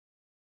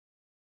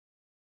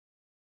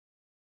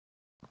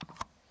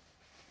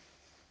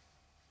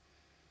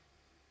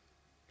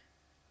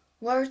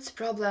World's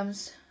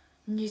problems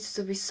needs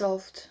to be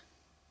solved.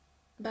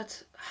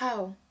 But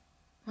how?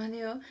 When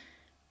you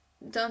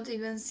don't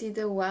even see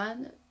the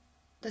one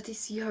that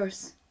is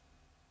yours.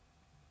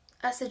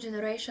 As a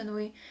generation,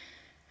 we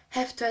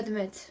have to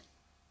admit,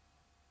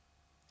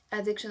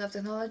 addiction of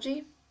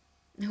technology,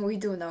 we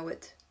do know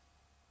it.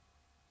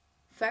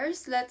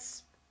 First,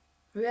 let's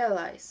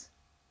realize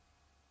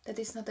that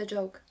it's not a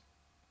joke.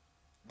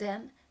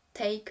 Then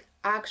take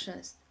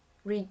actions,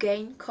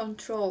 regain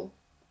control.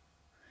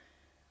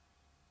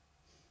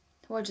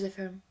 Watch the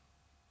film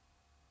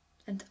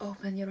and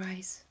open your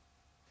eyes.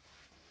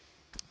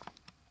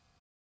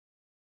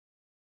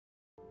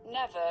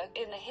 Never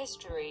in the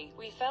history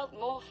we felt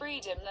more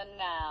freedom than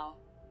now.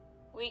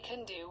 We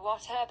can do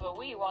whatever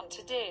we want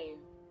to do.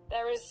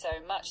 There is so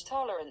much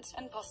tolerance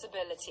and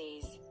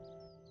possibilities.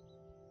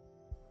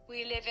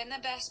 We live in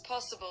the best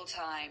possible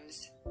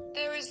times.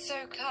 There is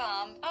so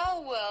calm, our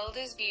world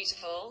is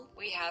beautiful,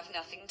 we have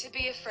nothing to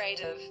be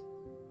afraid of.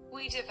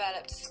 We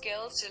developed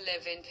skills to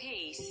live in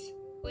peace.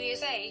 We are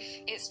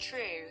safe, it's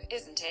true,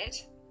 isn't it?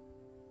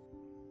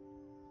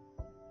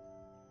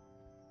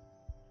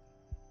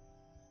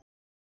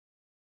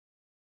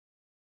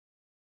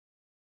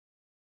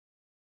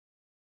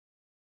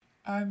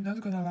 I'm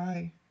not gonna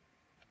lie.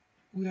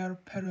 We are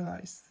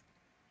paralyzed.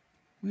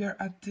 We are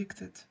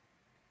addicted.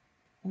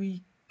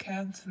 We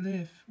can't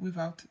live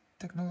without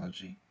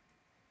technology.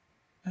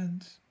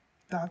 And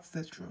that's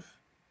the truth.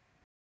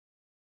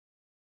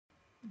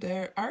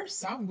 There are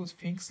some good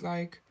things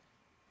like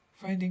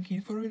finding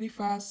info really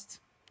fast,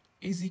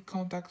 easy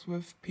contact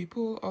with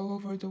people all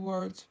over the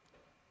world,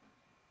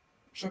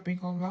 shopping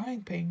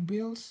online, paying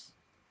bills.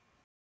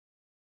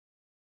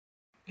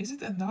 Is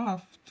it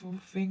enough to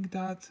think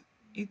that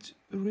it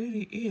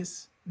really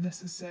is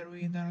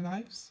necessary in our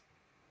lives?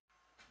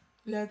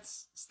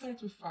 Let's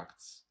start with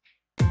facts.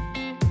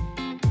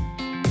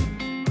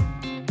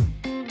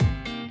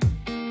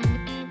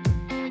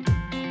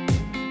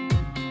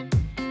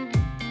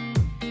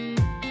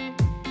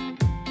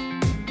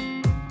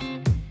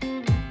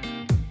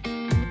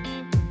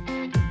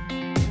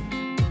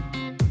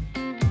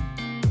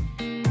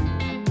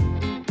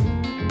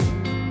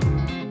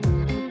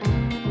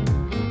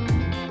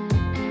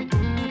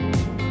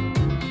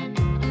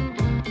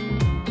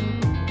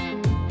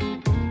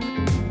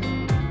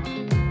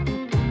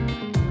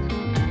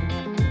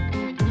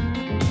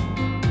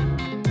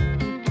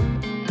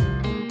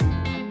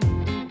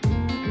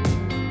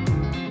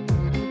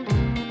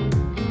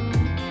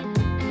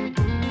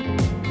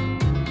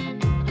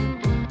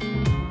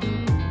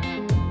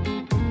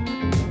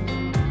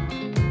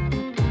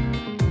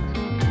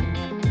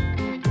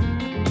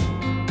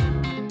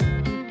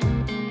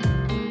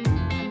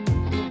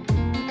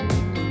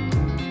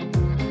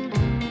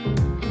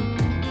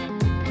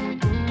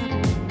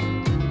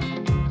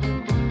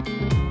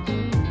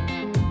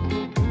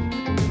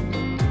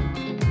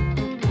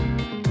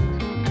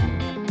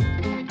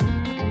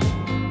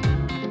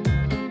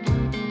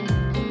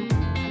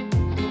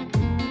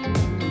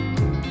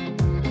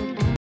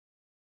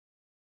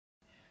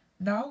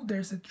 Now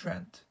there's a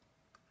trend.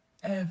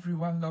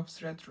 Everyone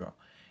loves retro.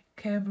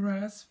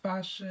 Cameras,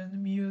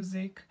 fashion,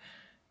 music.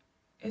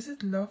 Is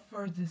it love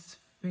for these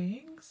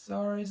things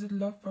or is it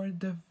love for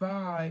the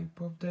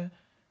vibe of the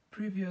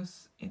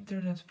previous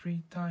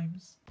internet-free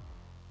times?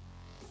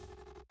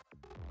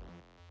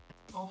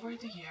 Over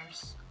the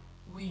years,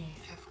 we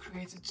have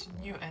created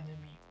a new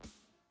enemy.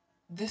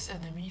 This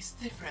enemy is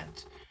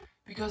different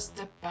because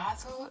the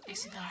battle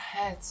is in our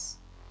heads.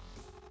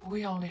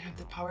 We only have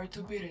the power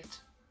to beat it.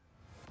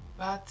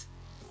 But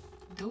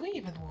do we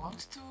even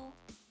want to?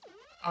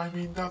 I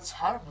mean, that's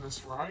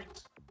harmless,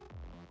 right?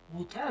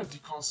 What are the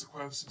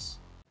consequences?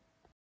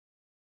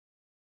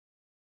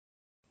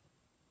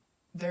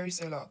 There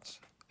is a lot,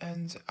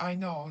 and I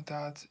know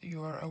that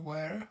you are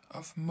aware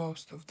of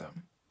most of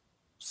them.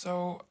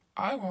 So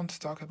I want to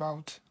talk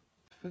about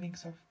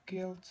feelings of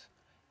guilt,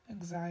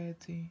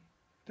 anxiety,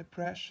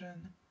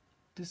 depression,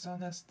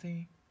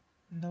 dishonesty,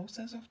 no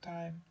sense of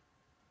time,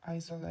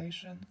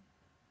 isolation,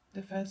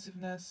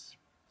 defensiveness,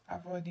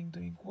 avoiding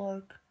doing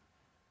work,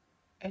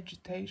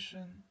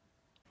 agitation,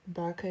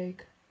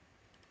 backache,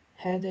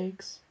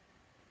 headaches,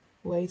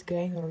 weight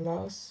gain or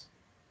loss,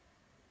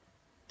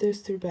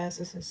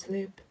 disturbances in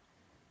sleep,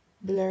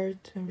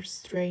 blurred or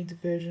strained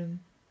vision.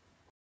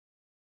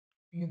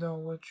 You know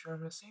what you're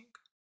missing?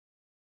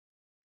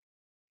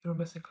 You're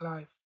missing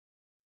life.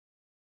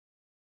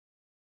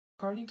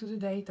 According to the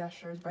data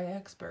shared by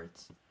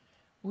experts,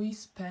 we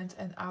spend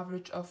an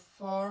average of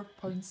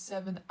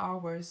 4.7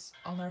 hours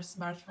on our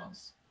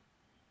smartphones.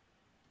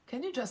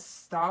 Can you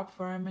just stop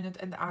for a minute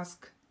and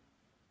ask,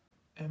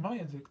 am I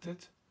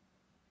addicted?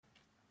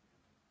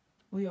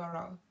 We are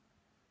all.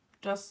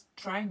 Just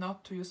try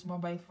not to use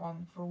mobile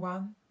phone for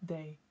one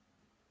day.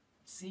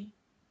 See?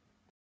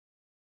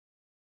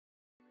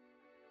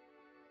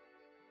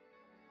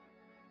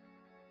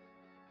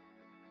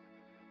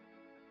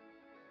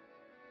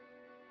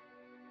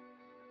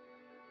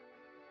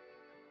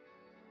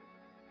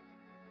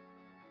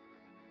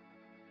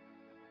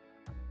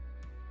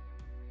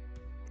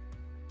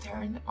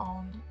 turn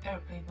on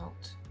airplane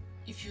mode.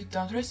 If you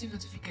don't receive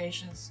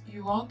notifications,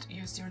 you won't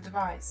use your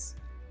device.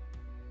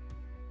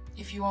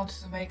 If you want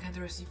to make and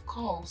receive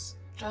calls,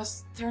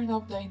 just turn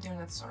off the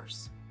internet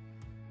source.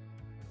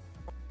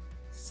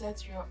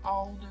 Set your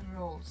own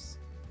rules.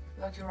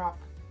 Lock your app.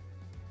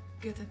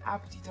 Get an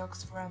app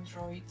detox for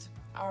Android,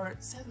 or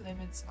set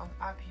limits on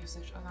app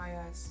usage on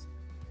iOS.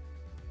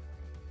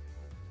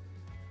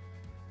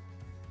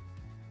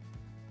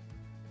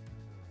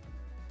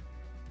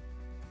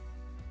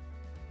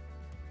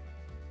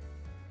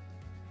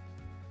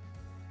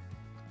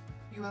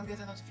 You will get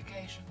a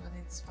notification when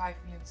it's 5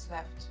 minutes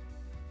left,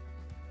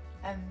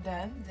 and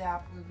then the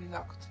app will be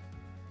locked.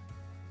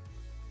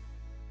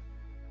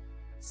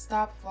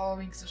 Stop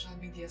following social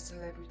media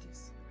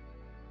celebrities.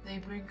 They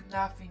bring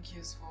nothing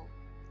useful.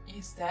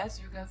 Instead,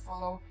 you can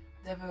follow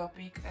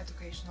developing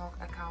educational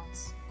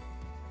accounts.